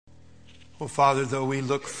Well, Father, though we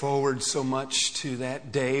look forward so much to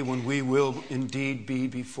that day when we will indeed be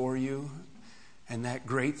before you and that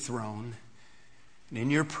great throne, and in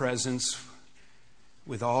your presence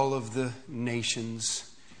with all of the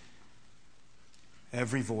nations,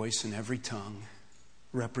 every voice and every tongue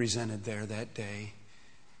represented there that day.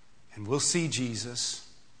 And we'll see Jesus,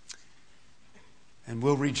 and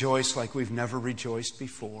we'll rejoice like we've never rejoiced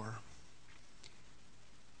before.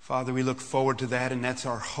 Father, we look forward to that, and that's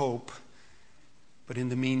our hope. But in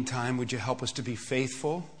the meantime, would you help us to be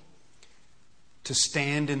faithful, to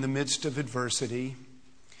stand in the midst of adversity,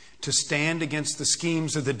 to stand against the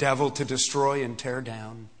schemes of the devil to destroy and tear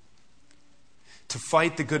down, to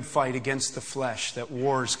fight the good fight against the flesh that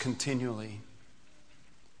wars continually,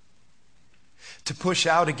 to push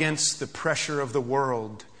out against the pressure of the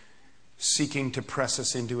world seeking to press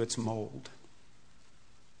us into its mold.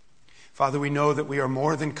 Father, we know that we are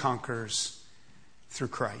more than conquerors through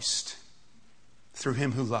Christ, through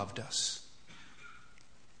Him who loved us.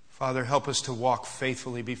 Father, help us to walk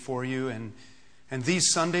faithfully before you. And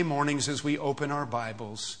these Sunday mornings as we open our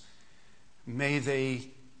Bibles, may they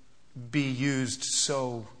be used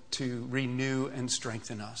so to renew and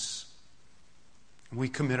strengthen us. We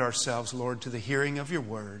commit ourselves, Lord, to the hearing of your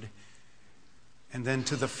word and then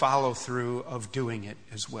to the follow-through of doing it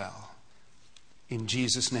as well. In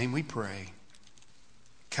Jesus' name we pray,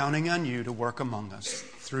 counting on you to work among us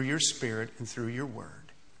through your Spirit and through your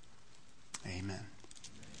word. Amen.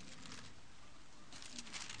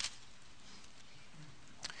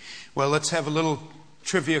 Well, let's have a little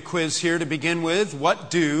trivia quiz here to begin with. What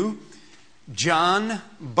do John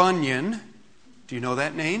Bunyan, do you know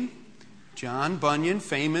that name? John Bunyan,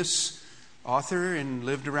 famous author and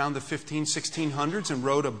lived around the 1600s and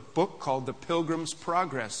wrote a book called The Pilgrim's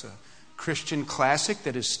Progress, a Christian classic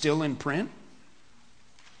that is still in print.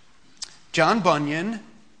 John Bunyan.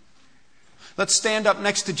 Let's stand up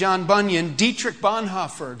next to John Bunyan. Dietrich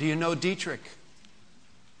Bonhoeffer. Do you know Dietrich?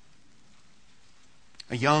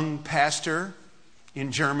 A young pastor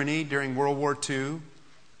in Germany during World War II.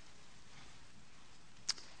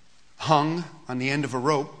 Hung on the end of a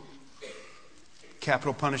rope.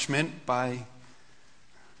 Capital punishment by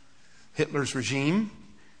Hitler's regime.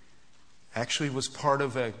 Actually was part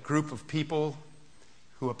of a group of people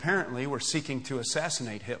who apparently were seeking to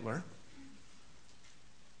assassinate Hitler.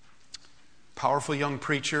 Powerful young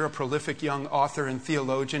preacher, a prolific young author and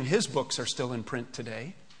theologian. His books are still in print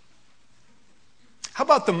today. How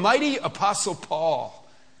about the mighty Apostle Paul?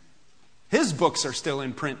 His books are still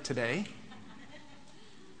in print today.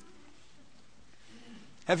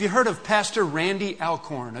 Have you heard of Pastor Randy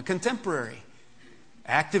Alcorn, a contemporary,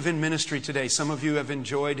 active in ministry today? Some of you have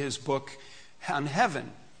enjoyed his book on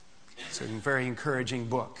heaven. It's a very encouraging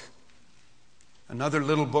book. Another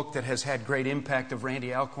little book that has had great impact of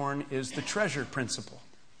Randy Alcorn is The Treasure Principle.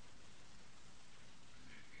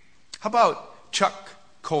 How about Chuck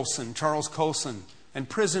Colson, Charles Colson, and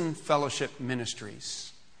Prison Fellowship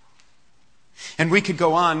Ministries? And we could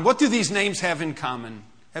go on. What do these names have in common?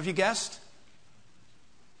 Have you guessed?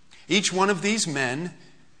 Each one of these men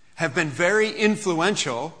have been very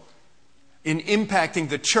influential in impacting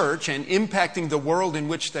the church and impacting the world in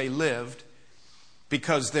which they lived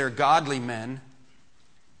because they're godly men.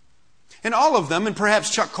 And all of them, and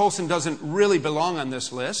perhaps Chuck Colson doesn't really belong on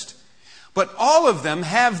this list, but all of them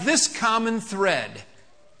have this common thread.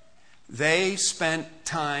 They spent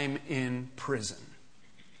time in prison,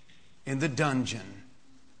 in the dungeon.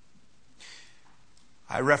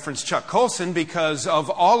 I reference Chuck Colson because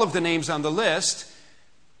of all of the names on the list,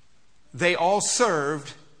 they all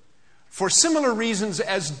served for similar reasons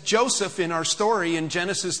as Joseph in our story in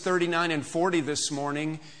Genesis 39 and 40 this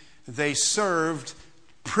morning. They served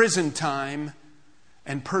prison time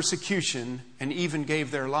and persecution and even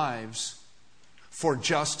gave their lives for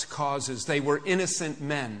just causes. They were innocent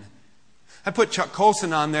men. I put Chuck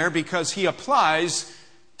Colson on there because he applies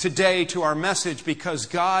today to our message because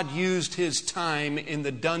God used his time in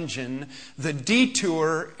the dungeon, the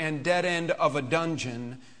detour and dead end of a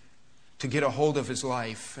dungeon, to get a hold of his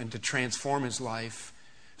life and to transform his life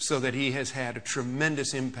so that he has had a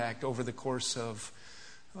tremendous impact over the course of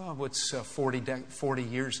 40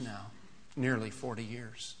 years now, nearly 40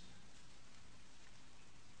 years.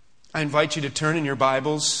 I invite you to turn in your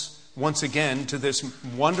Bibles once again to this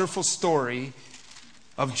wonderful story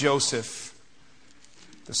of Joseph,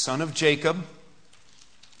 the son of Jacob,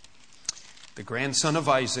 the grandson of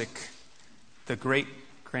Isaac, the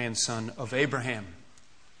great-grandson of Abraham.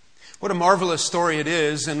 What a marvelous story it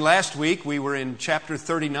is. And last week we were in chapter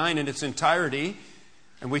 39 in its entirety,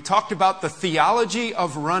 and we talked about the theology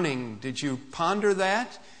of running. Did you ponder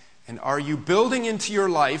that? And are you building into your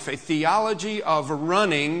life a theology of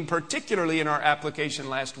running, particularly in our application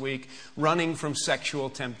last week, running from sexual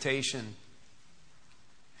temptation?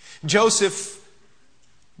 Joseph,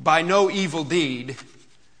 by no evil deed,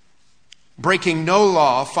 breaking no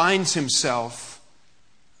law, finds himself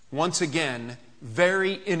once again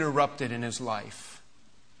very interrupted in his life.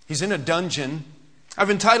 He's in a dungeon. I've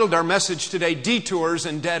entitled our message today, Detours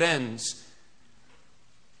and Deadends.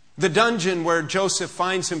 The dungeon where Joseph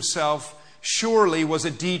finds himself surely was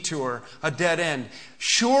a detour, a dead end.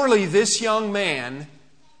 Surely this young man,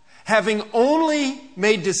 having only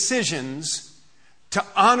made decisions to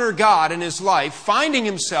honor God in his life, finding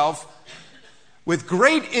himself with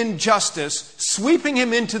great injustice sweeping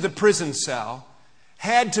him into the prison cell,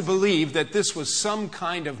 had to believe that this was some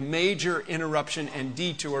kind of major interruption and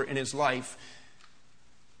detour in his life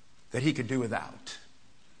that he could do without.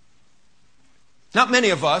 Not many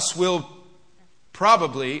of us will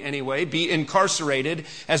probably, anyway, be incarcerated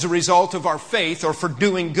as a result of our faith or for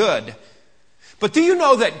doing good. But do you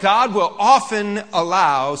know that God will often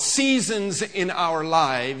allow seasons in our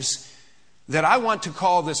lives that I want to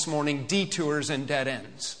call this morning detours and dead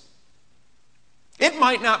ends? It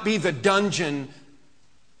might not be the dungeon,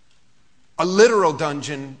 a literal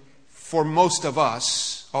dungeon for most of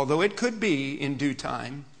us, although it could be in due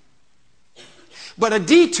time. But a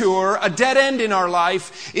detour, a dead end in our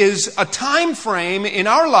life, is a time frame in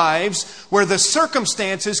our lives where the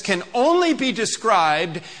circumstances can only be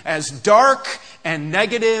described as dark and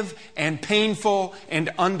negative and painful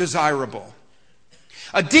and undesirable.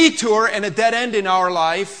 A detour and a dead end in our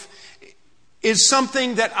life is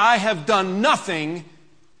something that I have done nothing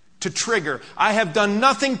to trigger. I have done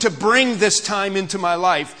nothing to bring this time into my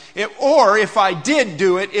life. Or if I did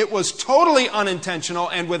do it, it was totally unintentional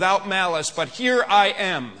and without malice. But here I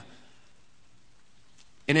am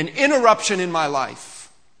in an interruption in my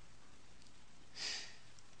life.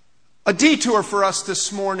 A detour for us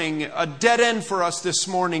this morning, a dead end for us this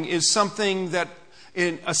morning, is something that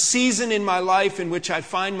in a season in my life in which I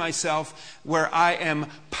find myself where I am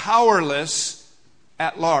powerless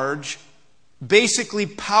at large, basically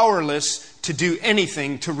powerless to do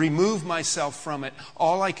anything to remove myself from it.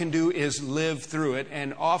 All I can do is live through it,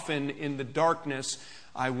 and often in the darkness,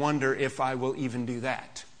 I wonder if I will even do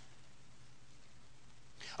that.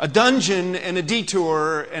 A dungeon and a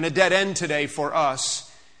detour and a dead end today for us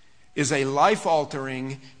is a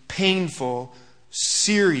life-altering, painful,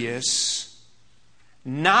 serious,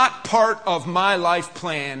 not part of my life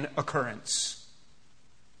plan occurrence.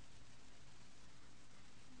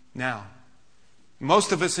 Now,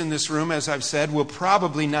 most of us in this room, as I've said, will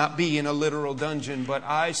probably not be in a literal dungeon, but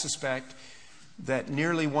I suspect that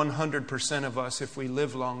nearly 100% of us, if we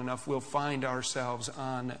live long enough, will find ourselves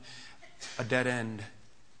on a dead end,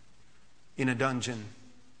 in a dungeon,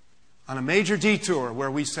 on a major detour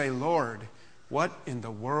where we say, Lord, what in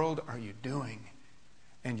the world are you doing?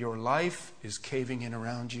 And your life is caving in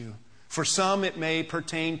around you. For some, it may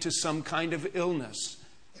pertain to some kind of illness.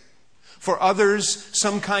 For others,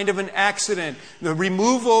 some kind of an accident. The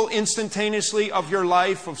removal instantaneously of your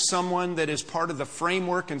life of someone that is part of the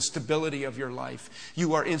framework and stability of your life.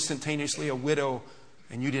 You are instantaneously a widow,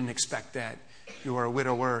 and you didn't expect that. You are a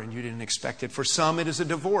widower, and you didn't expect it. For some, it is a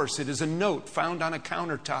divorce. It is a note found on a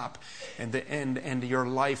countertop, and your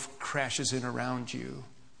life crashes in around you.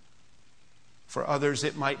 For others,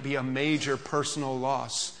 it might be a major personal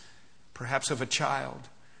loss, perhaps of a child,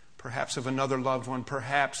 perhaps of another loved one,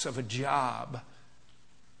 perhaps of a job,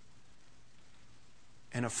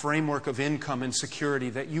 and a framework of income and security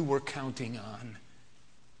that you were counting on.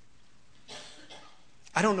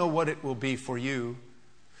 I don't know what it will be for you.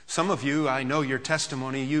 Some of you, I know your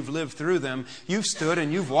testimony, you've lived through them. You've stood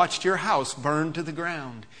and you've watched your house burn to the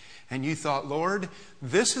ground. And you thought, Lord,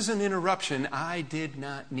 this is an interruption I did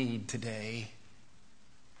not need today.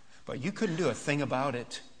 But you couldn't do a thing about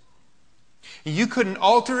it. You couldn't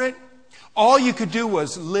alter it. All you could do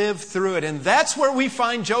was live through it. And that's where we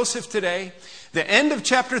find Joseph today. The end of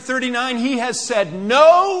chapter 39, he has said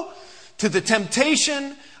no to the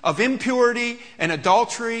temptation of impurity and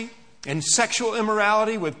adultery and sexual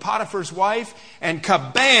immorality with Potiphar's wife. And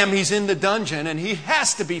kabam, he's in the dungeon. And he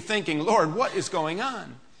has to be thinking, Lord, what is going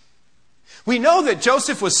on? We know that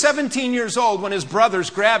Joseph was 17 years old when his brothers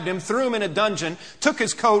grabbed him, threw him in a dungeon, took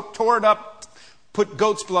his coat, tore it up, put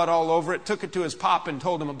goat's blood all over it, took it to his pop and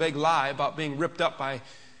told him a big lie about being ripped up by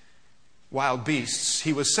wild beasts.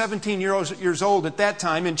 He was 17 years old at that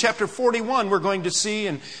time. In chapter 41, we're going to see,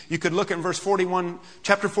 and you could look in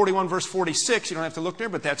chapter 41, verse 46. You don't have to look there,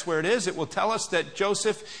 but that's where it is. It will tell us that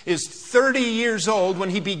Joseph is 30 years old when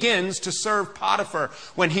he begins to serve Potiphar.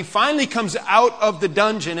 When he finally comes out of the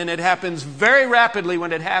dungeon, and it happens very rapidly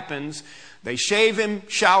when it happens, they shave him,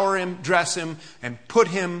 shower him, dress him, and put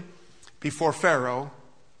him before Pharaoh.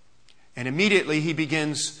 And immediately he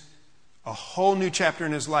begins a whole new chapter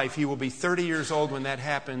in his life. He will be 30 years old when that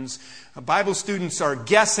happens. Bible students are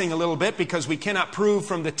guessing a little bit because we cannot prove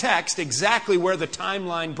from the text exactly where the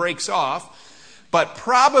timeline breaks off. But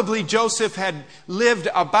probably Joseph had lived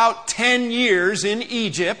about 10 years in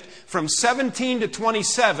Egypt from 17 to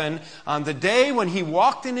 27 on the day when he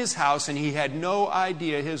walked in his house, and he had no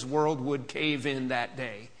idea his world would cave in that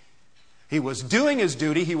day. He was doing his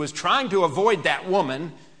duty. He was trying to avoid that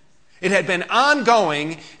woman. It had been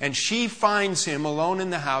ongoing, and she finds him alone in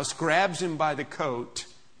the house, grabs him by the coat,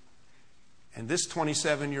 and this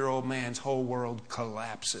 27-year-old man's whole world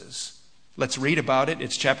collapses. Let's read about it.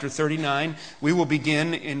 It's chapter 39. We will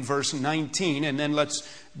begin in verse 19, and then let's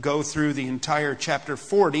go through the entire chapter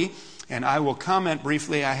 40, and I will comment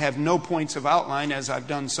briefly. I have no points of outline, as I've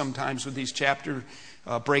done sometimes with these chapter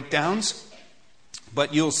breakdowns,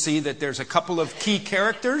 but you'll see that there's a couple of key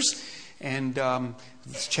characters, and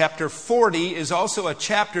chapter 40 is also a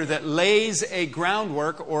chapter that lays a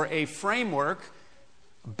groundwork or a framework,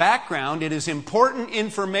 background. It is important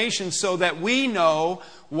information so that we know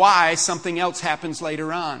why something else happens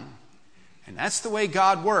later on. And that's the way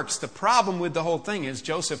God works. The problem with the whole thing is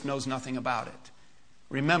Joseph knows nothing about it.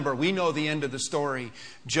 Remember, we know the end of the story.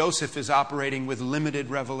 Joseph is operating with limited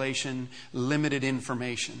revelation, limited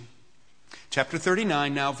information. Chapter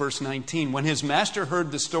 39, now verse 19. When his master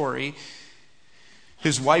heard the story,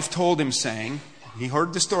 his wife told him, saying, he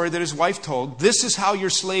heard the story that his wife told, "This is how your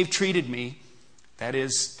slave treated me." That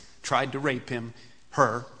is, tried to rape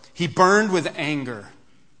her. He burned with anger.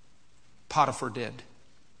 Potiphar did.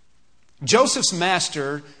 Joseph's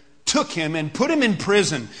master took him and put him in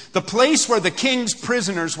prison, the place where the king's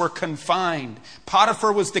prisoners were confined.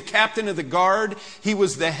 Potiphar was the captain of the guard. He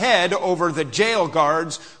was the head over the jail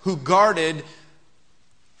guards who guarded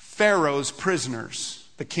Pharaoh's prisoners,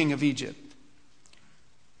 the king of Egypt.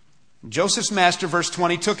 Joseph's master, verse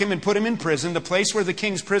 20, took him and put him in prison, the place where the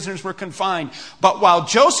king's prisoners were confined. But while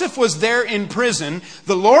Joseph was there in prison,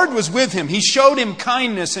 the Lord was with him. He showed him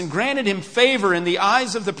kindness and granted him favor in the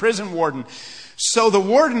eyes of the prison warden. So the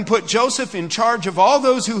warden put Joseph in charge of all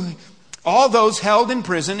those held in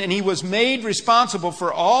prison, and he was made responsible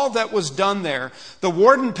for all that was done there. The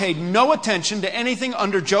warden paid no attention to anything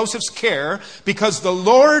under Joseph's care, because the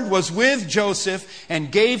Lord was with Joseph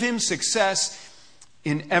and gave him success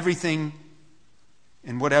in everything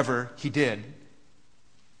and whatever he did.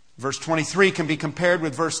 Verse 23 can be compared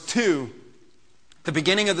with verse 2. The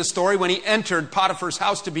beginning of the story, when he entered Potiphar's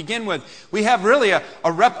house to begin with, we have really a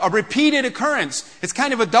repeated occurrence. It's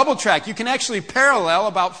kind of a double track. You can actually parallel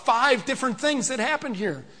about 5 different things that happened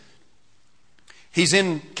here. He's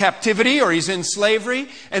in captivity or he's in slavery,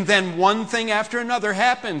 and then one thing after another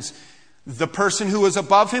happens. The person who was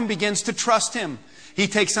above him begins to trust him. He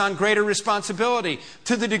takes on greater responsibility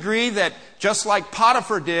to the degree that, just like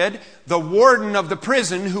Potiphar did, the warden of the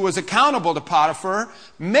prison who was accountable to Potiphar,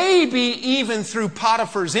 maybe even through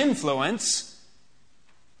Potiphar's influence,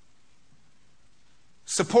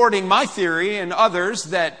 supporting my theory and others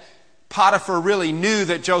that Potiphar really knew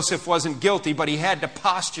that Joseph wasn't guilty, but he had to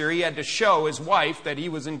posture, he had to show his wife that he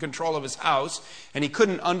was in control of his house, and he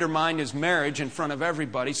couldn't undermine his marriage in front of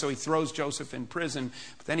everybody, so he throws Joseph in prison.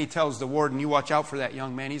 But then he tells the warden, "You watch out for that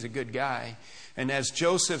young man, he's a good guy." And as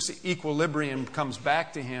Joseph's equilibrium comes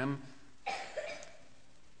back to him,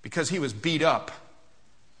 because he was beat up.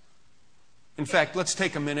 In fact, let's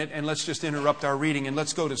take a minute and let's just interrupt our reading and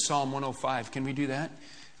let's go to Psalm 105. Can we do that?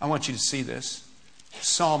 I want you to see this.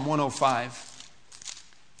 Psalm 105.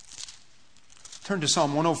 Turn to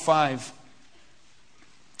Psalm 105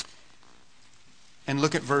 and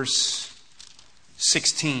look at verse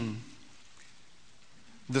 16.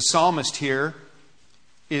 The psalmist here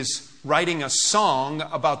is writing a song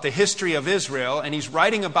about the history of Israel, and he's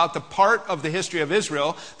writing about the part of the history of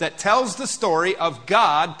Israel that tells the story of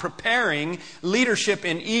God preparing leadership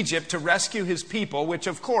in Egypt to rescue his people, which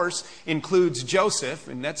of course includes Joseph,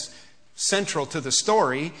 and that's central to the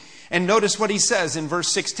story. And notice what he says in verse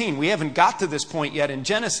 16. We haven't got to this point yet in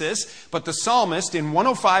Genesis, but the psalmist in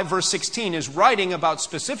 105 verse 16 is writing about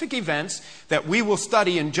specific events that we will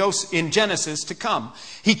study in Genesis to come.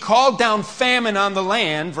 He called down famine on the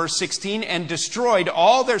land, verse 16, and destroyed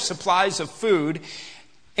all their supplies of food.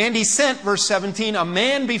 And he sent, verse 17, a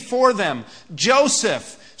man before them,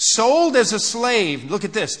 Joseph, sold as a slave. Look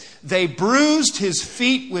at this. They bruised his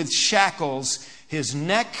feet with shackles. His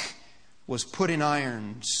neck was put in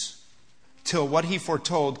irons, till what he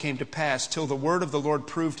foretold came to pass, till the word of the Lord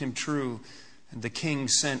proved him true. And the king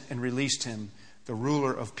sent and released him. The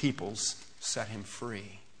ruler of peoples set him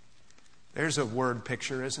free. There's a word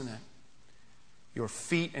picture, isn't it? Your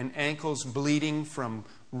feet and ankles bleeding from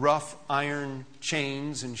rough iron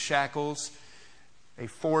chains and shackles. A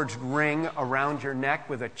forged ring around your neck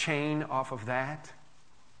with a chain off of that.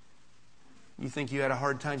 You think you had a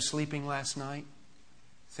hard time sleeping last night?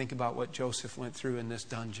 Think about what Joseph went through in this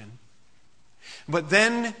dungeon. But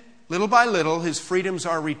then, little by little, his freedoms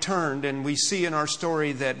are returned, and we see in our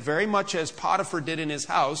story that very much as Potiphar did in his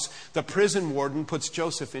house, the prison warden puts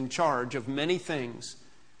Joseph in charge of many things,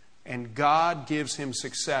 and God gives him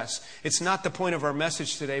success. It's not the point of our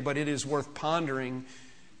message today, but it is worth pondering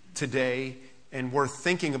today and worth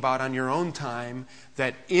thinking about on your own time,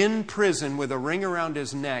 that in prison with a ring around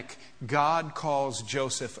his neck, God calls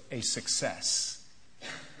Joseph a success.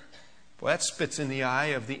 Well, that spits in the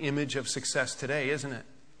eye of the image of success today, isn't it?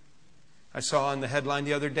 I saw on the headline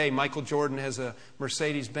the other day, Michael Jordan has a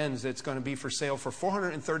Mercedes-Benz that's going to be for sale for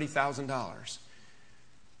 $430,000.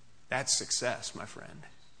 That's success, my friend.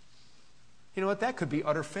 You know what? That could be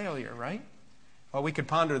utter failure, right? Well, we could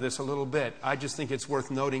ponder this a little bit. I just think it's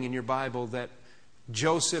worth noting in your Bible that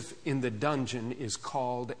Joseph in the dungeon is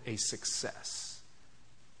called a success.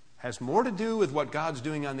 Has more to do with what God's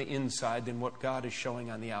doing on the inside than what God is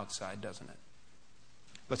showing on the outside, doesn't it?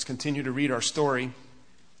 Let's continue to read our story.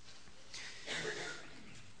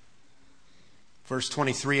 Verse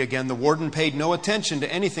 23 again, the warden paid no attention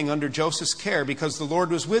to anything under Joseph's care because the Lord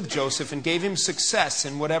was with Joseph and gave him success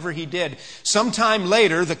in whatever he did. Sometime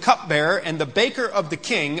later, the cupbearer and the baker of the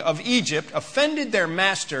king of Egypt offended their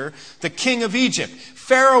master, the king of Egypt.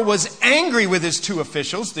 Pharaoh was angry with his two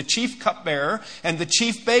officials, the chief cupbearer and the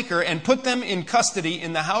chief baker, and put them in custody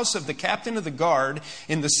in the house of the captain of the guard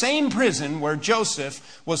in the same prison where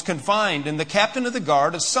Joseph was confined. And the captain of the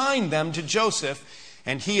guard assigned them to Joseph,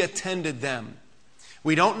 and he attended them.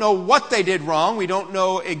 We don't know what they did wrong. We don't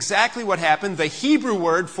know exactly what happened. The Hebrew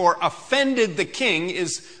word for offended the king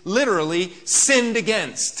is literally sinned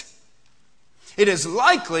against. It is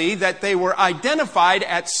likely that they were identified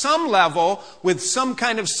at some level with some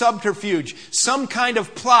kind of subterfuge, some kind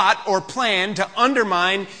of plot or plan to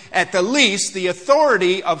undermine at the least the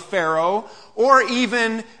authority of Pharaoh, or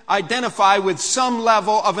even identify with some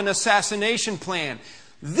level of an assassination plan.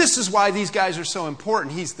 This is why these guys are so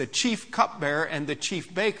important. He's the chief cupbearer and the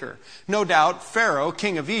chief baker. No doubt Pharaoh,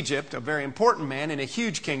 king of Egypt, a very important man in a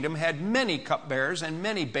huge kingdom, had many cupbearers and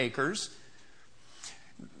many bakers.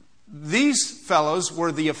 These fellows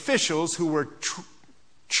were the officials who were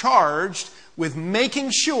charged with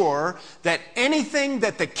making sure that anything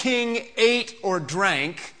that the king ate or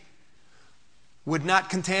drank would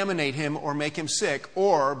not contaminate him or make him sick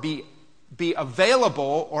or be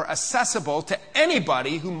available or accessible to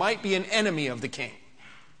anybody who might be an enemy of the king.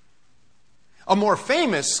 A more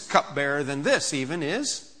famous cupbearer than this even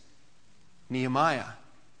is Nehemiah.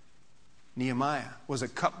 Nehemiah was a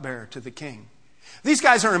cupbearer to the king. These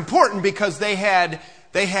guys are important because they had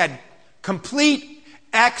complete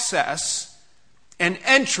access and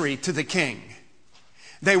entry to the king.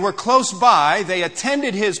 They were close by. They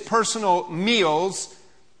attended his personal meals,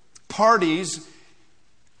 parties,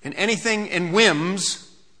 and anything in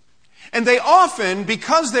whims. And they often,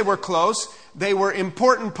 because they were close, they were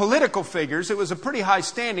important political figures. It was a pretty high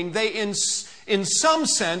standing. They, in some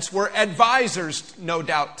sense, were advisors, no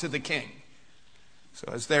doubt, to the king.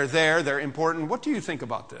 So as they're there, they're important. What do you think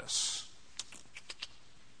about this?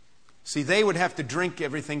 See, they would have to drink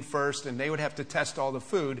everything first, and they would have to test all the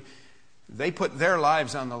food. They put their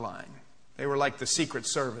lives on the line. They were like the Secret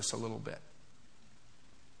Service a little bit.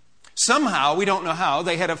 Somehow, we don't know how,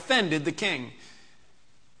 they had offended the king.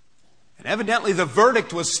 And evidently the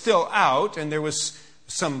verdict was still out, and there was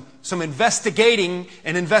some investigating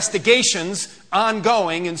and investigations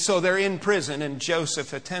ongoing, and so they're in prison, and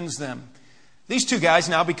Joseph attends them. These two guys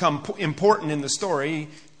now become important in the story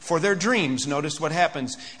for their dreams. Notice what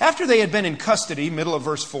happens. After they had been in custody, middle of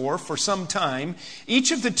verse 4, for some time,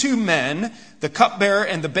 each of the two men, the cupbearer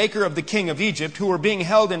and the baker of the king of Egypt, who were being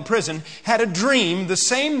held in prison, had a dream the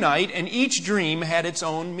same night, and each dream had its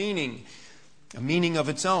own meaning, a meaning of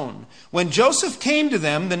its own. When Joseph came to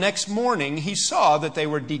them the next morning, he saw that they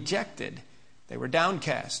were dejected. They were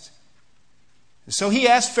downcast. So he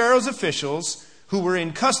asked Pharaoh's officials, who were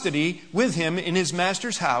in custody with him in his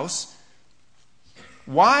master's house,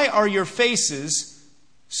 "Why are your faces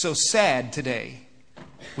so sad today?"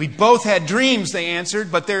 We both had dreams, they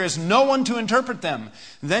answered, but there is no one to interpret them.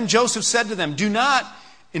 Then Joseph said to them, do not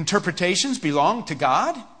interpretations belong to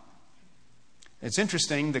God? It's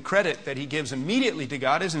interesting, the credit that he gives immediately to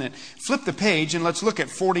God, isn't it? Flip the page and let's look at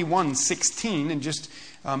 41:16 and just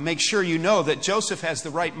make sure you know that Joseph has the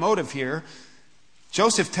right motive here.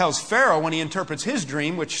 Joseph tells Pharaoh when he interprets his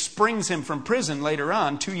dream, which springs him from prison later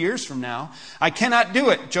on, 2 years from now, I cannot do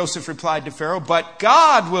it, Joseph replied to Pharaoh, but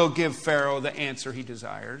God will give Pharaoh the answer he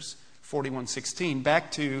desires. 41:16.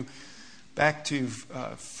 Back to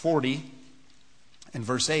 40 and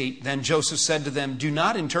verse 8. Then Joseph said to them, do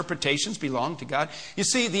not interpretations belong to God? You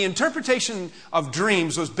see, the interpretation of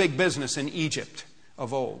dreams was big business in Egypt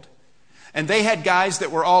of old. And they had guys that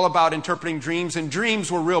were all about interpreting dreams, and dreams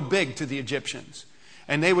were real big to the Egyptians.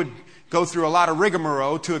 And they would go through a lot of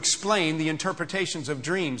rigmarole to explain the interpretations of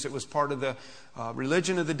dreams. It was part of the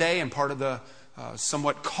religion of the day and part of the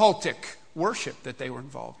somewhat cultic worship that they were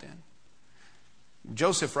involved in.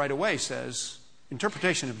 Joseph right away says,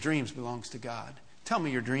 interpretation of dreams belongs to God. Tell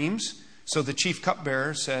me your dreams. So the chief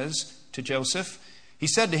cupbearer says to Joseph, he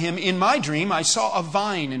said to him, in my dream I saw a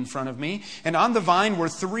vine in front of me, and on the vine were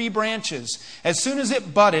 3 branches. As soon as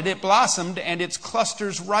it budded, it blossomed, and its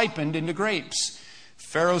clusters ripened into grapes.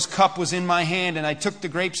 Pharaoh's cup was in my hand, and I took the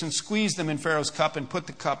grapes and squeezed them in Pharaoh's cup and put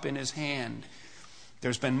the cup in his hand.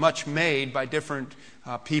 There's been much made by different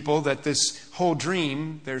people that this whole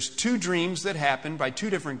dream, there's 2 dreams that happened by 2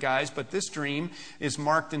 different guys, but this dream is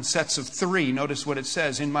marked in sets of 3. Notice what it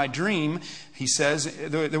says. In my dream, he says,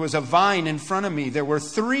 there was a vine in front of me. There were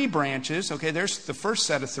 3 branches. Okay, there's the first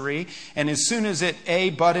set of 3. And as soon as it A,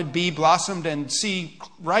 budded, B, blossomed, and C,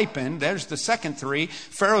 ripened, there's the second 3.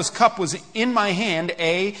 Pharaoh's cup was in my hand.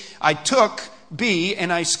 A, I took, B,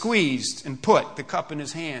 and I squeezed and put the cup in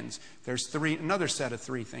his hands. There's another set of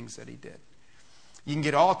 3 things that he did. You can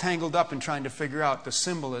get all tangled up in trying to figure out the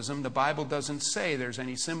symbolism. The Bible doesn't say there's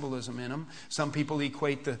any symbolism in them. Some people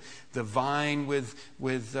equate the vine with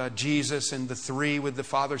Jesus, and the 3 with the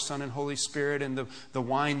Father, Son, and Holy Spirit, and the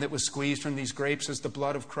wine that was squeezed from these grapes is the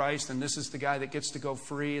blood of Christ, and this is the guy that gets to go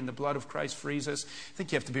free, and the blood of Christ frees us. I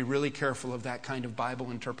think you have to be really careful of that kind of Bible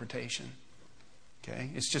interpretation. Okay?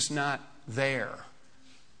 It's just not there.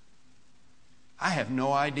 I have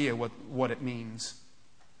no idea what it means.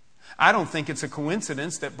 I don't think it's a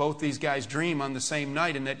coincidence that both these guys dream on the same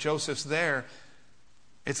night and that Joseph's there.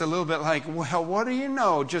 It's a little bit like, well, what do you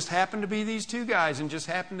know? Just happened to be these 2 guys and just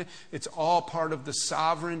happened to... It's all part of the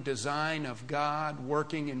sovereign design of God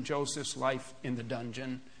working in Joseph's life in the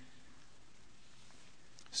dungeon.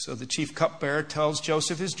 So the chief cupbearer tells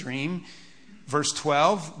Joseph his dream. Verse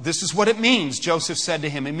 12, this is what it means. Joseph said to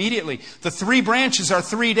him immediately, the 3 branches are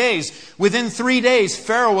 3 days. Within 3 days,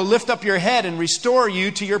 Pharaoh will lift up your head and restore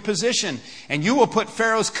you to your position. And you will put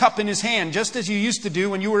Pharaoh's cup in his hand, just as you used to do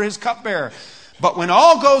when you were his cupbearer. But when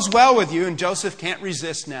all goes well with you, and Joseph can't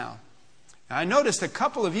resist now. I noticed a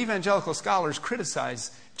couple of evangelical scholars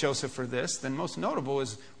criticize Joseph for this. The most notable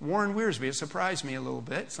is Warren Wiersbe. It surprised me a little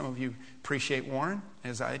bit. Some of you appreciate Warren,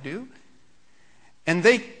 as I do. And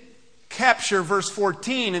they capture verse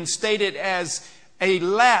 14 and state it as a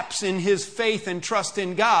lapse in his faith and trust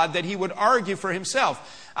in God, that he would argue for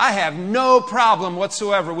himself. I have no problem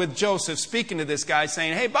whatsoever with Joseph speaking to this guy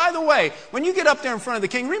saying, hey, by the way, when you get up there in front of the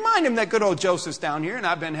king, remind him that good old Joseph's down here and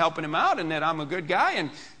I've been helping him out and that I'm a good guy, and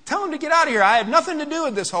tell him to get out of here. I have nothing to do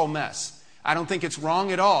with this whole mess. I don't think it's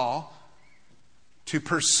wrong at all to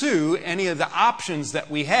pursue any of the options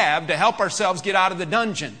that we have to help ourselves get out of the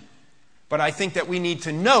dungeon. But I think that we need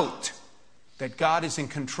to note that God is in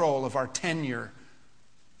control of our tenure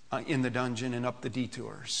in the dungeon and up the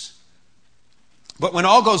detours. But when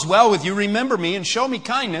all goes well with you, remember me and show me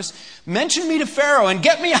kindness. Mention me to Pharaoh and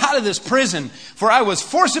get me out of this prison. For I was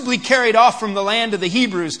forcibly carried off from the land of the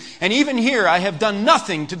Hebrews. And even here I have done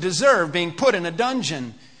nothing to deserve being put in a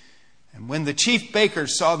dungeon. And when the chief baker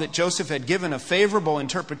saw that Joseph had given a favorable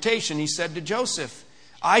interpretation, he said to Joseph,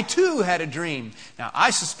 I too had a dream. Now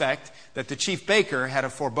I suspect that the chief baker had a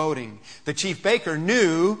foreboding. The chief baker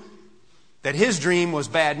knew that his dream was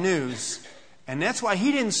bad news. And that's why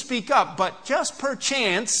he didn't speak up. But just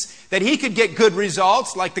perchance that he could get good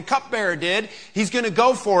results like the cupbearer did, he's going to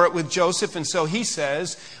go for it with Joseph. And so he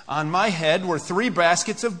says, on my head were 3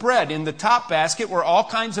 baskets of bread. In the top basket were all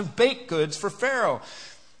kinds of baked goods for Pharaoh.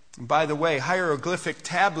 And by the way, hieroglyphic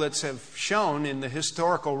tablets have shown in the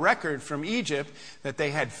historical record from Egypt that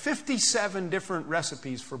they had 57 different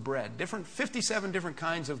recipes for bread. 57 different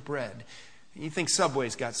kinds of bread. You think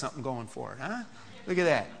Subway's got something going for it, huh? Look at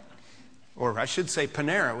that. Or I should say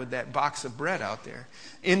Panera with that box of bread out there.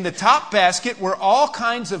 In the top basket were all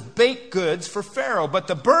kinds of baked goods for Pharaoh, but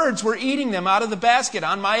the birds were eating them out of the basket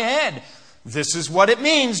on my head. This is what it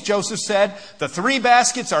means, Joseph said. The 3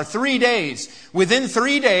 baskets are 3 days. Within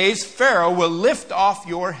 3 days, Pharaoh will lift off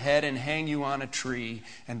your head and hang you on a tree,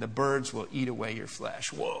 and the birds will eat away your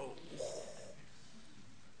flesh. Whoa.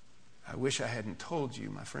 I wish I hadn't told you,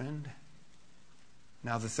 my friend.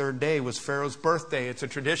 Now the 3rd day was Pharaoh's birthday. It's a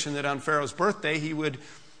tradition that on Pharaoh's birthday he would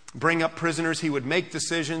bring up prisoners. He would make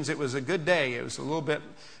decisions. It was a good day. It was a little bit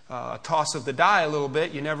a toss of the die a little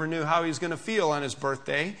bit. You never knew how he was going to feel on his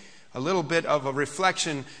birthday. A little bit of a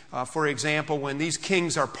reflection, for example, when these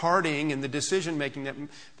kings are partying and the decision making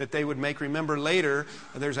that they would make. Remember later,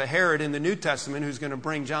 there's a Herod in the New Testament who's going to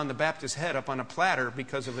bring John the Baptist's head up on a platter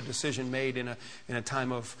because of a decision made in a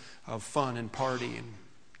time of fun and party and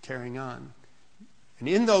carrying on. And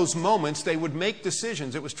in those moments, they would make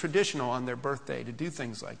decisions. It was traditional on their birthday to do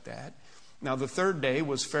things like that. Now, the 3rd day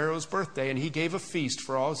was Pharaoh's birthday, and he gave a feast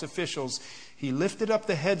for all his officials. He lifted up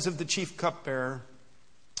the heads of the chief cupbearer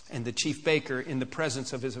and the chief baker in the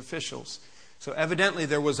presence of his officials. So evidently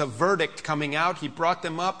there was a verdict coming out. He brought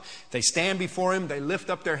them up. They stand before him. They lift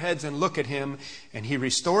up their heads and look at him. And he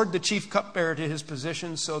restored the chief cupbearer to his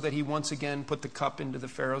position so that he once again put the cup into the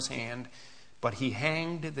Pharaoh's hand. But he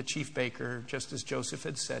hanged the chief baker, just as Joseph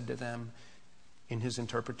had said to them in his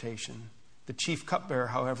interpretation. The chief cupbearer,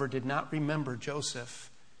 however, did not remember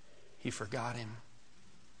Joseph. He forgot him.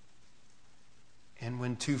 And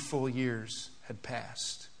when 2 full years had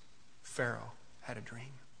passed, Pharaoh had a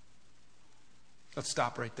dream. Let's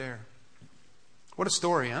stop right there. What a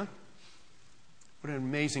story, huh? What an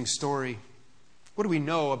amazing story. What do we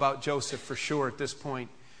know about Joseph for sure at this point?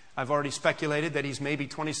 I've already speculated that he's maybe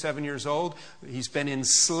 27 years old. He's been in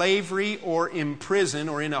slavery or in prison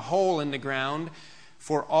or in a hole in the ground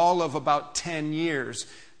for all of about 10 years.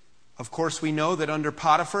 Of course, we know that under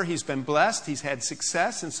Potiphar, he's been blessed. He's had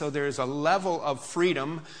success. And so there is a level of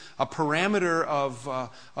freedom, a parameter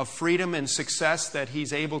of freedom and success that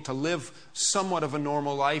he's able to live somewhat of a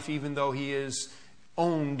normal life, even though he is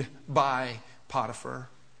owned by Potiphar.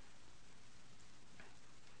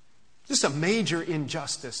 Just a major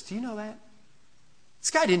injustice. Do you know that? This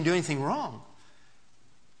guy didn't do anything wrong.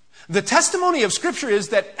 The testimony of Scripture is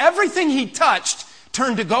that everything he touched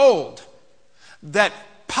turned to gold. That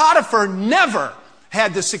Potiphar never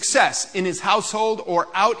had the success in his household or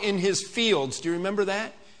out in his fields. Do you remember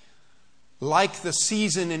that? Like the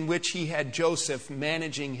season in which he had Joseph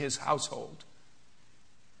managing his household.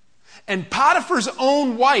 And Potiphar's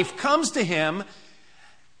own wife comes to him,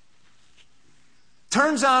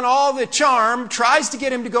 turns on all the charm, tries to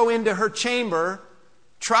get him to go into her chamber,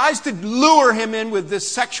 tries to lure him in with this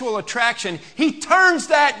sexual attraction. He turns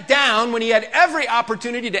that down when he had every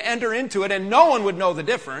opportunity to enter into it, and no one would know the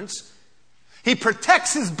difference. He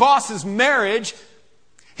protects his boss's marriage.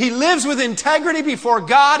 He lives with integrity before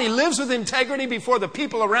God. He lives with integrity before the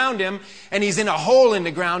people around him, and he's in a hole in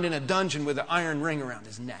the ground in a dungeon with an iron ring around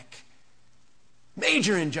his neck.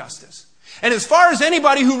 Major injustice. And as far as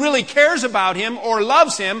anybody who really cares about him or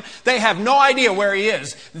loves him, they have no idea where he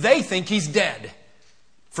is. They think he's dead.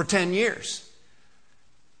 For 10 years.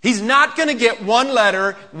 He's not going to get one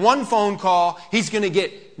letter, one phone call. He's going to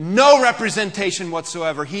get no representation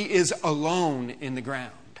whatsoever. He is alone in the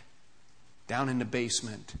ground, down in the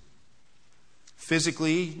basement.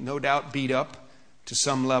 Physically, no doubt beat up to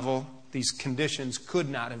some level. These conditions could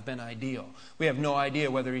not have been ideal. We have no idea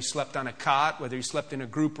whether he slept on a cot, whether he slept in a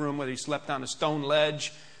group room, whether he slept on a stone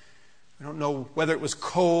ledge. I don't know whether it was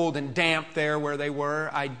cold and damp there where they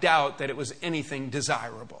were. I doubt that it was anything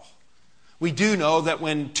desirable. We do know that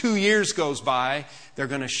when 2 years goes by, they're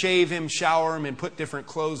going to shave him, shower him, and put different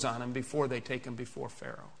clothes on him before they take him before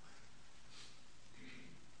Pharaoh.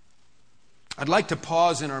 I'd like to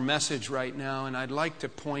pause in our message right now, and I'd like to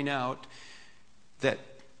point out that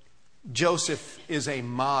Joseph is a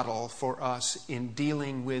model for us in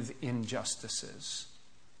dealing with injustices.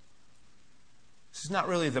 This is not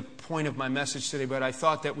really the point of my message today, but I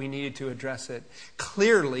thought that we needed to address it.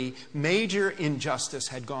 Clearly, major injustice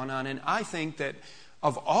had gone on, and I think that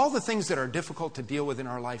of all the things that are difficult to deal with in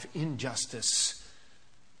our life, injustice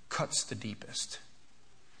cuts the deepest.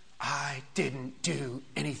 I didn't do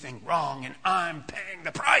anything wrong, and I'm paying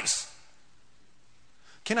the price.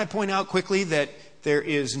 Can I point out quickly that there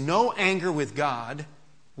is no anger with God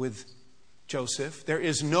with Joseph. There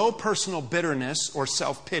is no personal bitterness or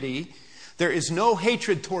self-pity. There is no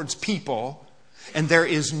hatred towards people, and there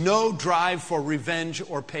is no drive for revenge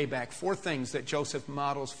or payback. 4 things that Joseph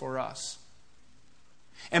models for us.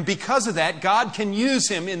 And because of that, God can use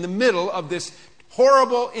him in the middle of this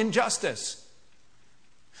Horrible injustice.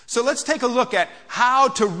 So let's take a look at how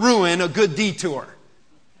to ruin a good detour.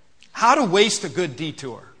 How to waste a good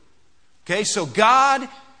detour. Okay, so God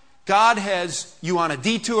has you on a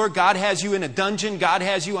detour. God has you in a dungeon. God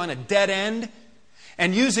has you on a dead end.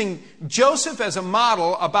 And using Joseph as a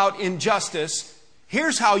model about injustice,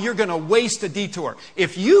 here's how you're going to waste a detour.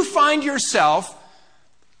 If you find yourself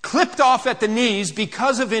clipped off at the knees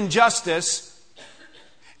because of injustice,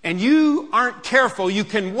 and you aren't careful, you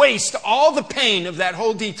can waste all the pain of that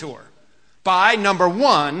whole detour by, number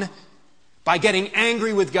one, by getting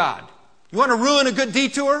angry with God. You want to ruin a good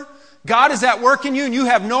detour? God is at work in you and you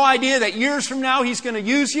have no idea that years from now He's going to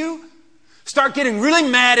use you? Start getting really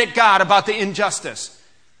mad at God about the injustice.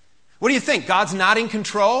 What do you think? God's not in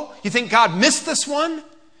control? You think God missed this one?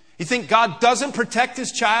 You think God doesn't protect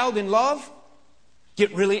His child in love?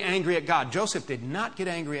 Get really angry at God. Joseph did not get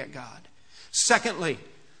angry at God. Secondly,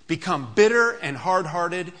 become bitter and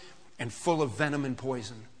hard-hearted and full of venom and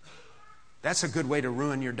poison. That's a good way to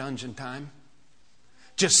ruin your dungeon time.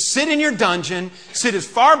 Just sit in your dungeon, sit as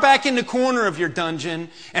far back in the corner of your dungeon,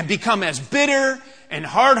 and become as bitter and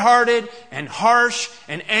hard-hearted and harsh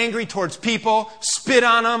and angry towards people. Spit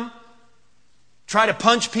on them. Try to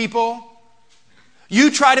punch people. You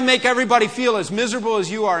try to make everybody feel as miserable as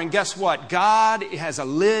you are, and guess what? God has a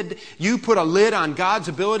lid. You put a lid on God's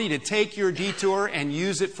ability to take your detour and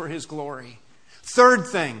use it for His glory. Third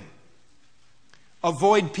thing,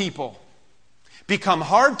 avoid people. Become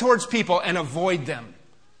hard towards people and avoid them.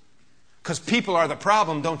 Because people are the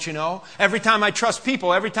problem, don't you know? Every time I trust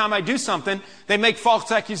people, every time I do something, they make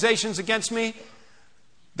false accusations against me.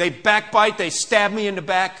 They backbite, they stab me in the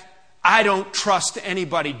back. I don't trust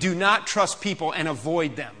anybody. Do not trust people and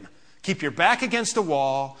avoid them. Keep your back against the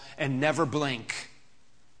wall and never blink.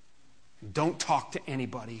 Don't talk to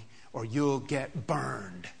anybody or you'll get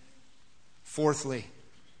burned. Fourthly,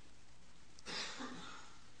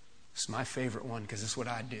 this is my favorite one because it's what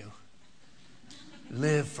I do.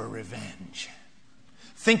 Live for revenge.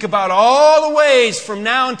 Think about all the ways from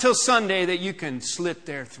now until Sunday that you can slit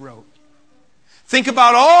their throat. Think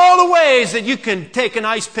about all the ways that you can take an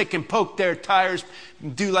ice pick and poke their tires.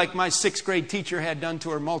 Do like my 6th grade teacher had done to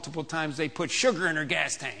her multiple times. They put sugar in her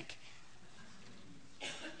gas tank.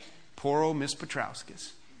 Poor old Miss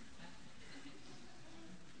Petrowskis.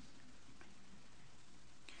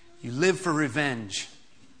 You live for revenge.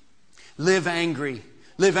 Live angry.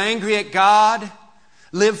 Live angry at God.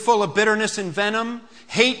 Live full of bitterness and venom.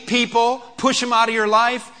 Hate people. Push them out of your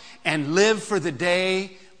life. And live for the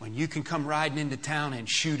day when you can come riding into town and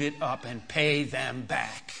shoot it up and pay them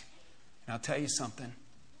back. And I'll tell you something.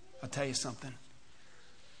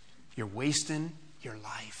 You're wasting your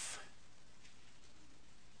life.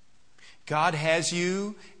 God has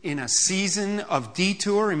you in a season of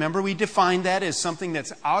detour. Remember, we defined that as something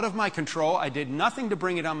that's out of my control. I did nothing to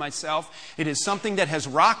bring it on myself. It is something that has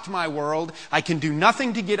rocked my world. I can do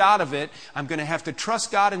nothing to get out of it. I'm going to have to trust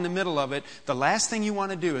God in the middle of it. The last thing you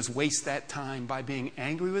want to do is waste that time by being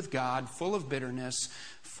angry with God, full of bitterness,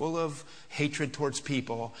 full of hatred towards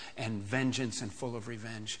people, and vengeance and full of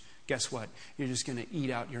revenge. Guess what? You're just going to eat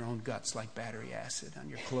out your own guts like battery acid on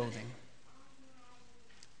your clothing.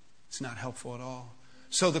 It's not helpful at all.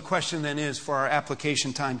 So the question then is, for our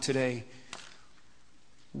application time today,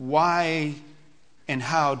 why and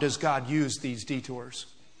how does God use these detours?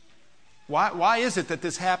 Why is it that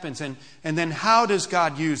this happens? And then how does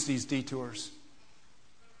God use these detours?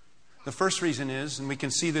 The first reason is, and we can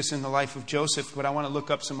see this in the life of Joseph, but I want to look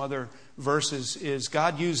up some other verses, is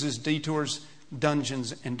God uses detours,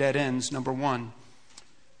 dungeons, and dead ends, number one,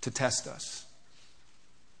 to test us.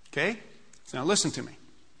 Okay? So now listen to me.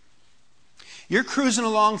 You're cruising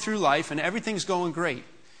along through life and everything's going great.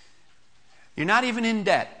 You're not even in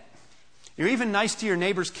debt. You're even nice to your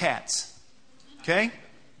neighbor's cats. Okay?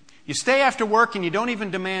 You stay after work and you don't even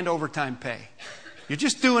demand overtime pay. You're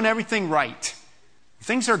just doing everything right.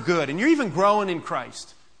 Things are good and you're even growing in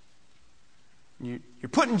Christ. You're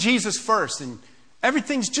putting Jesus first and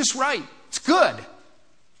everything's just right. It's good.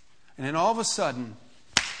 And then all of a sudden,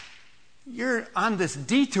 you're on this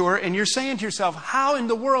detour and you're saying to yourself, how in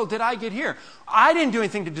the world did I get here? I didn't do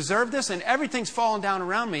anything to deserve this and everything's falling down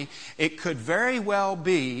around me. It could very well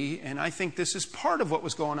be, and I think this is part of what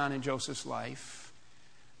was going on in Joseph's life,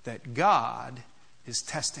 that God is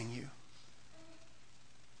testing you.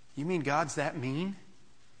 You mean God's that mean?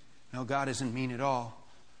 No, God isn't mean at all.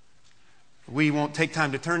 We won't take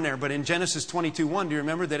time to turn there, but in Genesis 22:1, do you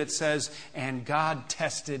remember that it says, and God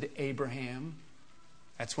tested Abraham?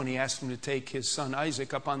 That's when He asked him to take his son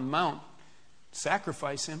Isaac up on the mount,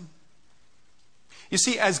 sacrifice him. You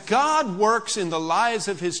see, as God works in the lives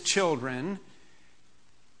of His children,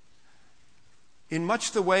 In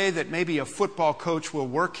much the way that maybe a football coach will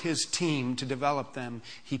work his team to develop them,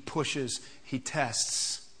 he pushes, he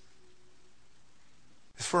tests.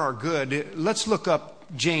 It's for our good. Let's look up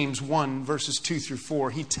James 1, verses 2 through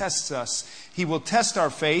 4. He tests us. He will test our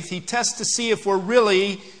faith. He tests to see if we're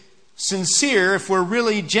really sincere, if we're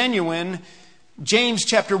really genuine. James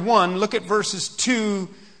chapter 1, look at verses 2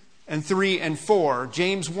 and 3 and 4.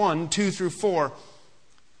 James 1, 2 through 4.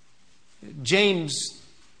 James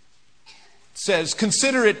says,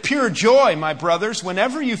 "Consider it pure joy, my brothers,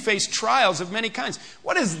 whenever you face trials of many kinds."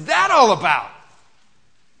 What is that all about?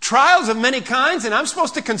 Trials of many kinds, and I'm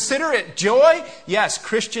supposed to consider it joy? Yes,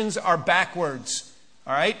 Christians are backwards.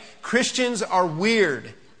 All right? Christians are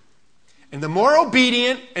weird. And the more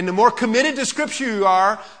obedient and the more committed to Scripture you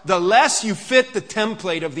are, the less you fit the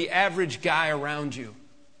template of the average guy around you.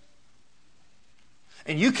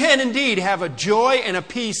 And you can indeed have a joy and a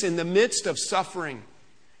peace in the midst of suffering.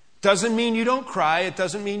 Doesn't mean you don't cry. It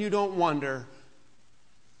doesn't mean you don't wonder.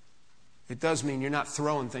 It does mean you're not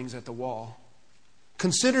throwing things at the wall.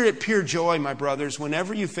 Consider it pure joy, my brothers,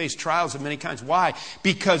 whenever you face trials of many kinds. Why?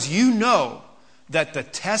 Because you know that the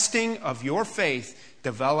testing of your faith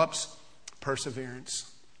develops perseverance.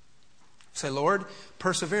 Say, Lord,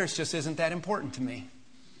 perseverance just isn't that important to me.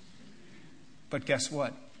 But guess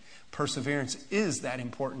what? Perseverance is that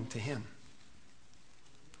important to Him.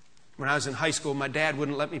 When I was in high school, my dad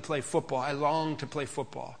wouldn't let me play football. I longed to play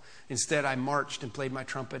football. Instead, I marched and played my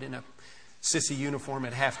trumpet in a sissy uniform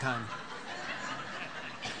at halftime.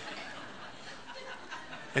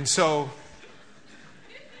 And so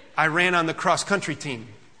I ran on the cross-country team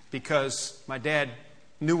because my dad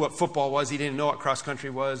knew what football was. He didn't know what cross-country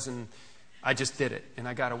was, and I just did it. And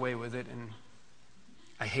I got away with it, and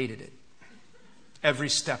I hated it. Every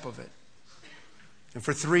step of it. And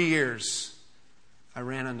for 3 years, I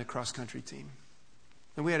ran on the cross-country team.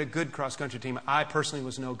 And we had a good cross-country team. I personally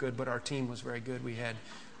was no good, but our team was very good. We had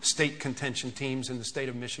state contention teams in the state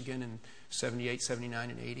of Michigan in 78,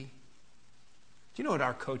 79, and 80. Do you know what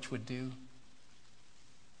our coach would do?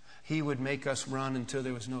 He would make us run until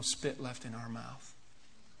there was no spit left in our mouth.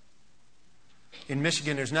 In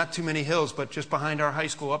Michigan, there's not too many hills, but just behind our high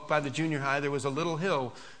school, up by the junior high, there was a little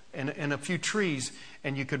hill and a few trees,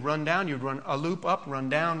 and you could run down. You'd run a loop up, run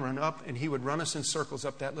down, run up, and he would run us in circles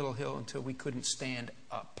up that little hill until we couldn't stand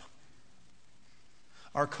up.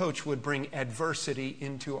 Our coach would bring adversity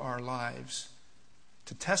into our lives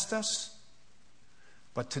to test us,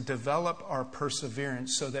 but to develop our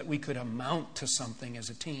perseverance so that we could amount to something as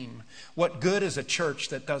a team. What good is a church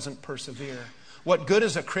that doesn't persevere? What good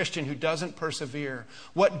is a Christian who doesn't persevere?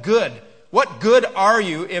 What good are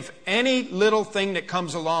you if any little thing that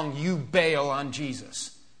comes along, you bail on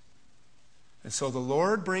Jesus? And so the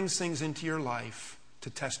Lord brings things into your life to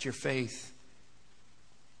test your faith.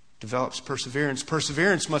 Develops perseverance.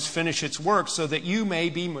 Perseverance must finish its work so that you may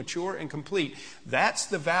be mature and complete. That's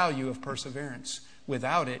the value of perseverance.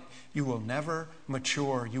 Without it, you will never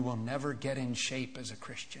mature. You will never get in shape as a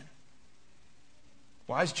Christian.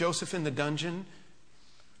 Why is Joseph in the dungeon?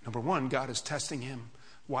 Number one, God is testing him.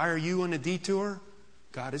 Why are you on a detour?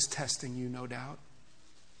 God is testing you, no doubt.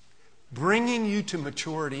 Bringing you to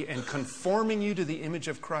maturity and conforming you to the image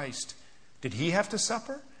of Christ. Did He have to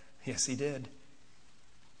suffer? Yes, He did.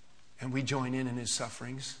 And we join in His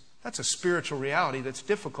sufferings. That's a spiritual reality that's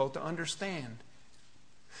difficult to understand.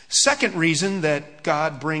 Second reason that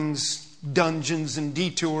God brings dungeons and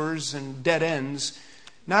detours and dead ends,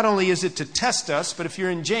 not only is it to test us, but if you're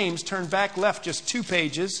in James, turn back left just 2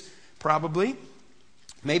 pages, probably,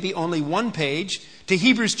 maybe only 1 page, to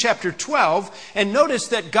Hebrews chapter 12, and notice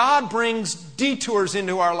that God brings detours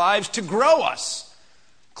into our lives to grow us.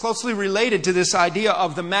 Closely related to this idea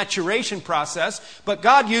of the maturation process, but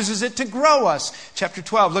God uses it to grow us. Chapter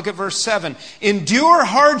 12, look at verse 7. Endure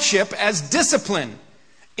hardship as discipline.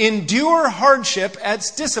 Endure hardship as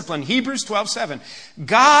discipline. Hebrews 12:7.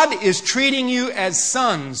 God is treating you as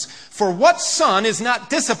sons. For what son is not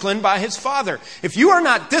disciplined by his father? If you are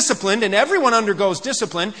not disciplined, and everyone undergoes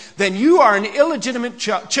discipline, then you are an illegitimate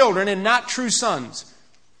children and not true sons.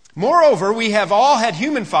 Moreover, we have all had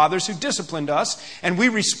human fathers who disciplined us, and we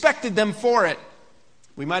respected them for it.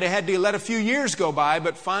 We might have had to let a few years go by,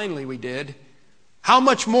 but finally we did. How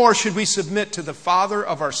much more should we submit to the Father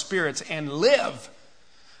of our spirits and live?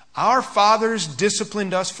 Our fathers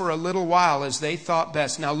disciplined us for a little while as they thought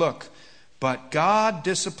best. Now look, but God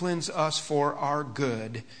disciplines us for our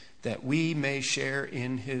good, that we may share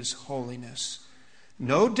in His holiness.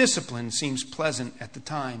 No discipline seems pleasant at the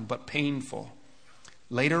time, but painful.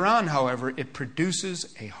 Later on, however, it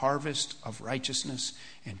produces a harvest of righteousness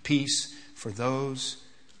and peace for those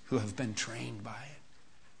who have been trained by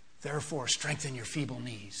it. Therefore, strengthen your feeble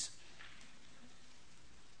knees.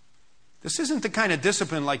 This isn't the kind of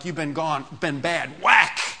discipline like you've been bad.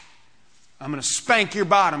 Whack! I'm going to spank your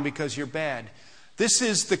bottom because you're bad. This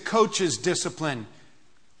is the coach's discipline.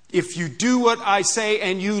 If you do what I say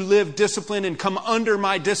and you live discipline and come under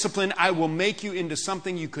my discipline, I will make you into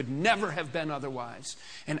something you could never have been otherwise.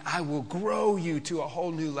 And I will grow you to a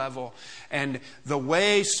whole new level. And the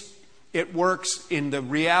way it works in the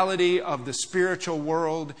reality of the spiritual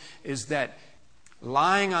world is that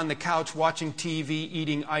lying on the couch watching TV,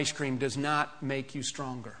 eating ice cream does not make you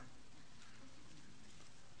stronger.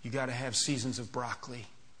 You got to have seasons of broccoli.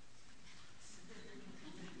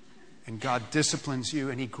 And God disciplines you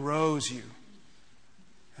and He grows you.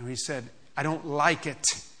 And He said, I don't like it.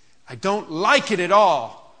 I don't like it at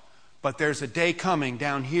all. But there's a day coming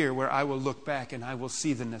down here where I will look back and I will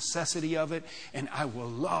see the necessity of it. And I will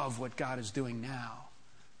love what God is doing now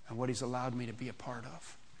and what He's allowed me to be a part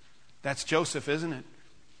of. That's Joseph, isn't it?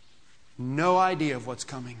 No idea of what's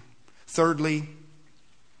coming. Thirdly,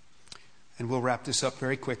 and we'll wrap this up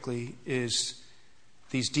very quickly, is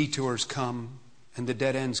these detours come and the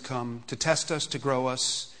dead ends come to test us, to grow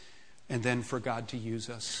us, and then for God to use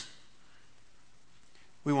us.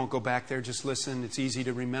 We won't go back there, just listen. It's easy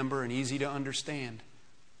to remember and easy to understand.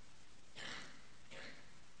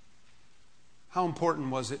 How important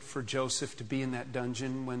was it for Joseph to be in that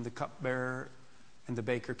dungeon when the cupbearer and the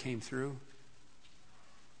baker came through?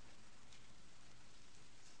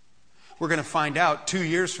 We're going to find out 2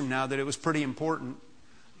 years from now that it was pretty important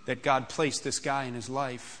that God placed this guy in his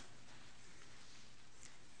life.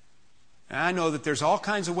 And I know that there's all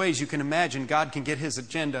kinds of ways you can imagine God can get His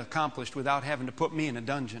agenda accomplished without having to put me in a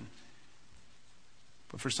dungeon.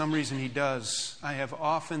 But for some reason He does. I have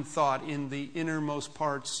often thought in the innermost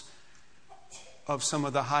parts of some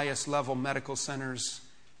of the highest level medical centers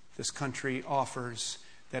this country offers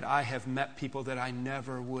that I have met people that I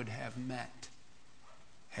never would have met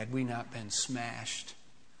had we not been smashed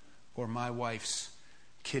or my wife's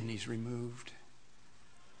kidneys removed.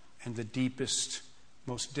 And the deepest,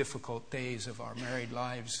 most difficult days of our married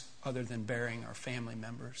lives other than burying our family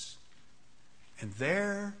members. And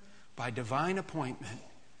there, by divine appointment,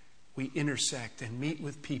 we intersect and meet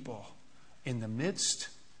with people in the midst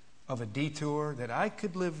of a detour that I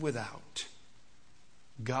could live without.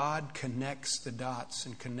 God connects the dots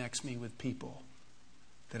and connects me with people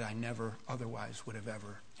that I never otherwise would have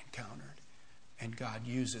ever encountered. And God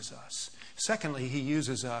uses us. Secondly, He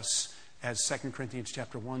uses us, as 2 Corinthians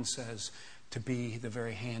chapter 1 says, to be the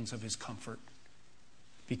very hands of His comfort.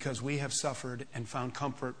 Because we have suffered and found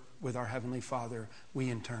comfort with our Heavenly Father, we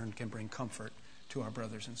in turn can bring comfort to our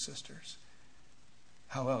brothers and sisters.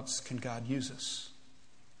 How else can God use us?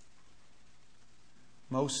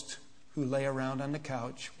 Most who lay around on the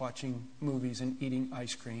couch watching movies and eating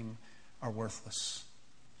ice cream are worthless.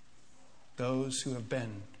 Those who have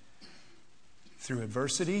been through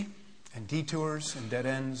adversity and detours and dead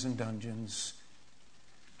ends and dungeons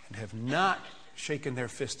and have not shaken their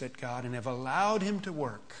fist at God and have allowed Him to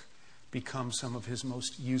work become some of His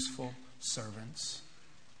most useful servants.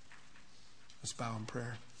 Let's bow in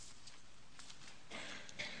prayer.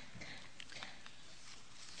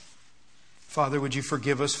 Father, would You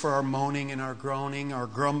forgive us for our moaning and our groaning, our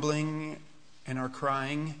grumbling and our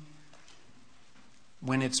crying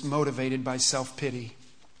when it's motivated by self-pity.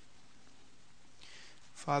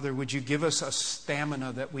 Father, would You give us a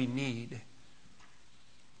stamina that we need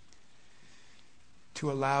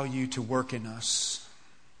to allow You to work in us.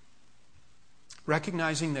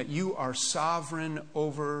 Recognizing that You are sovereign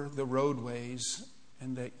over the roadways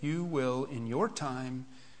and that You will, in Your time,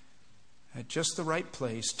 at just the right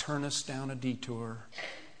place, turn us down a detour.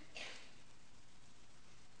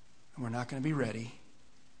 And we're not going to be ready,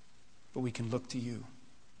 but we can look to You.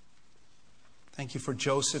 Thank You for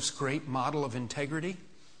Joseph's great model of integrity.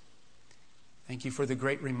 Thank You for the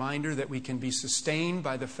great reminder that we can be sustained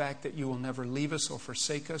by the fact that You will never leave us or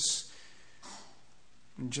forsake us.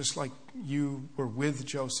 And just like You were with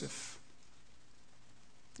Joseph,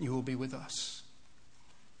 You will be with us.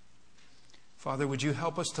 Father, would You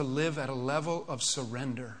help us to live at a level of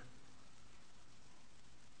surrender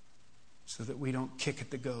so that we don't kick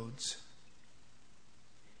at the goads.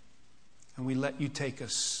 And we let You take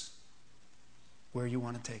us where You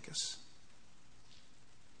want to take us.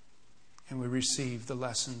 And we receive the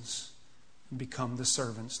lessons and become the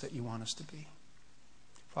servants that You want us to be.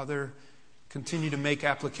 Father, continue to make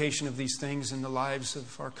application of these things in the lives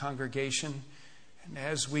of our congregation. And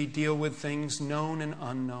as we deal with things known and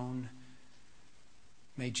unknown,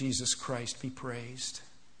 may Jesus Christ be praised.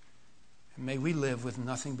 And may we live with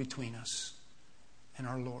nothing between us and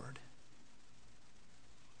our Lord.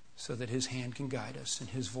 so that His hand can guide us and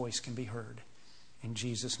His voice can be heard. In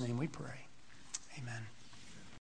Jesus' name we pray. Amen.